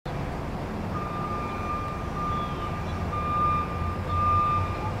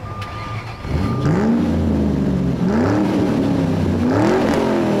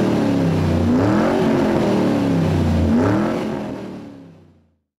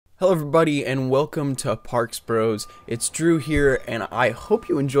Hello everybody and welcome to Parks Bros. It's Drew here and I hope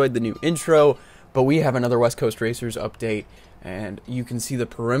you enjoyed the new intro, but we have another West Coast Racers update and you can see the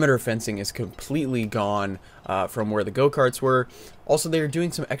perimeter fencing is completely gone from where the go-karts were. Also, they are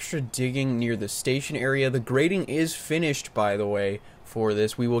doing some extra digging near the station area. The grading is finished, by the way, for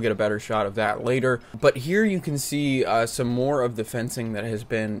this. We will get a better shot of that later. But here you can see some more of the fencing that has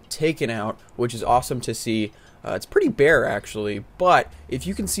been taken out, which is awesome to see. It's pretty bare actually, but if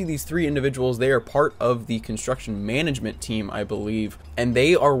you can see these three individuals, they are part of the construction management team, I believe, and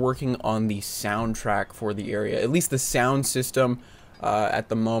they are working on the soundtrack for the area, at least the sound system at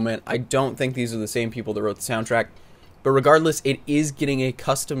the moment. I don't think these are the same people that wrote the soundtrack, but regardless, it is getting a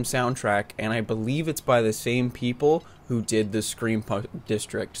custom soundtrack, and I believe it's by the same people who did the Scream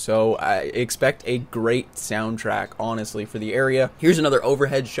District, so I expect a great soundtrack, honestly, for the area. Here's another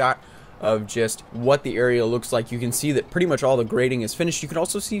overhead shot of just what the area looks like. You can see that pretty much all the grading is finished. You can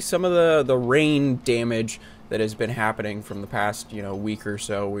also see some of the rain damage that has been happening from the past, week or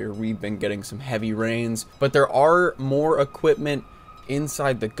so, where we've been getting some heavy rains. But there are more equipment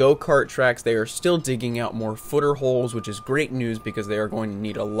inside the go-kart tracks. They are still digging out more footer holes, which is great news because they are going to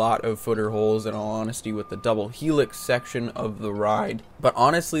need a lot of footer holes, in all honesty, with the double helix section of the ride. But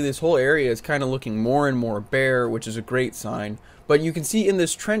honestly, this whole area is kind of looking more and more bare, which is a great sign. But you can see in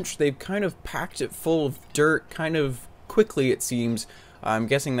this trench, they've kind of packed it full of dirt kind of quickly, it seems. I'm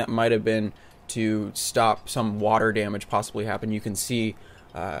guessing that might have been to stop some water damage possibly happen. You can see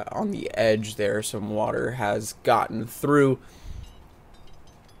on the edge there, some water has gotten through.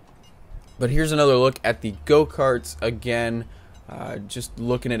 But here's another look at the go-karts again, just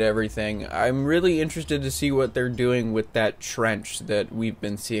looking at everything. I'm really interested to see what they're doing with that trench that we've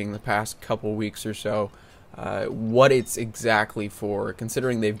been seeing the past couple weeks or so. What it's exactly for,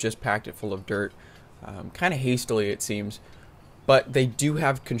 considering they've just packed it full of dirt, kind of hastily it seems. But they do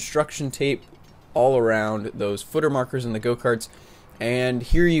have construction tape all around those footer markers in the go-karts, and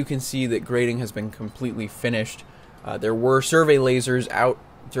here you can see that grading has been completely finished. There were survey lasers out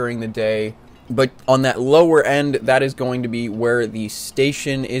during the day, but on that lower end, that is going to be where the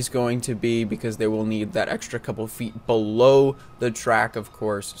station is going to be, because they will need that extra couple feet below the track, of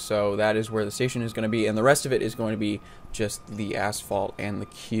course. So that is where the station is going to be, and the rest of it is going to be just the asphalt and the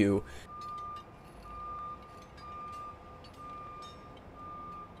queue.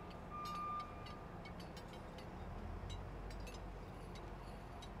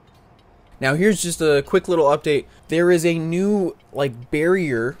 Now here's just a quick little update. There is a new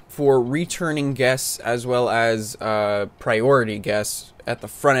barrier for returning guests as well as priority guests at the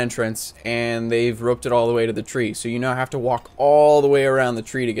front entrance, and they've roped it all the way to the tree. So you now have to walk all the way around the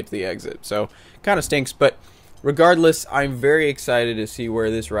tree to get to the exit. So kind of stinks, but regardless, I'm very excited to see where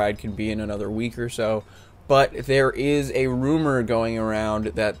this ride can be in another week or so. But there is a rumor going around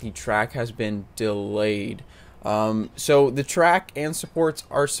that the track has been delayed. So the track and supports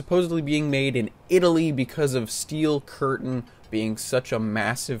are supposedly being made in Italy because of steel curtain being such a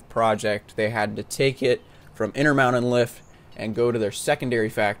massive project. They had to take it from Intermountain Lift and go to their secondary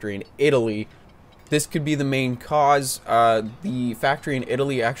factory in Italy. This could be the main cause. The factory in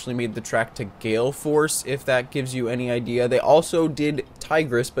Italy actually made the track to Gale Force, if that gives you any idea. They also did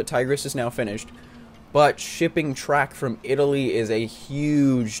Tigris, but Tigris is now finished. But shipping track from Italy is a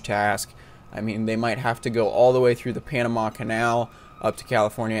huge task. I mean, they might have to go all the way through the Panama Canal up to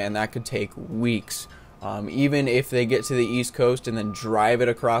California, and that could take weeks. Even if they get to the East Coast and then drive it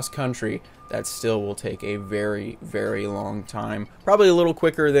across country, that still will take a very, very long time. Probably a little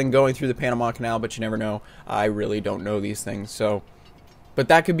quicker than going through the Panama Canal, but you never know. I really don't know these things. But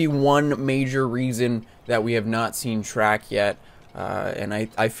that could be one major reason that we have not seen track yet. And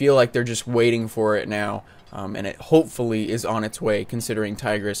I feel like they're just waiting for it now. And it hopefully is on its way, considering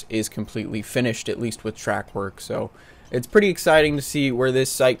Tigris is completely finished, at least with track work. So it's pretty exciting to see where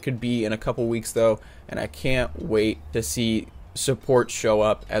this site could be in a couple weeks, though, and I can't wait to see support show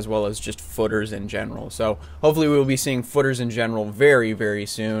up, as well as just footers in general. So hopefully we will be seeing footers in general very, very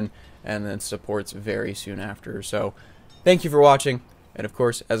soon, and then supports very soon after. So thank you for watching, and of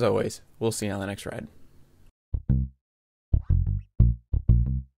course, as always, we'll see you on the next ride.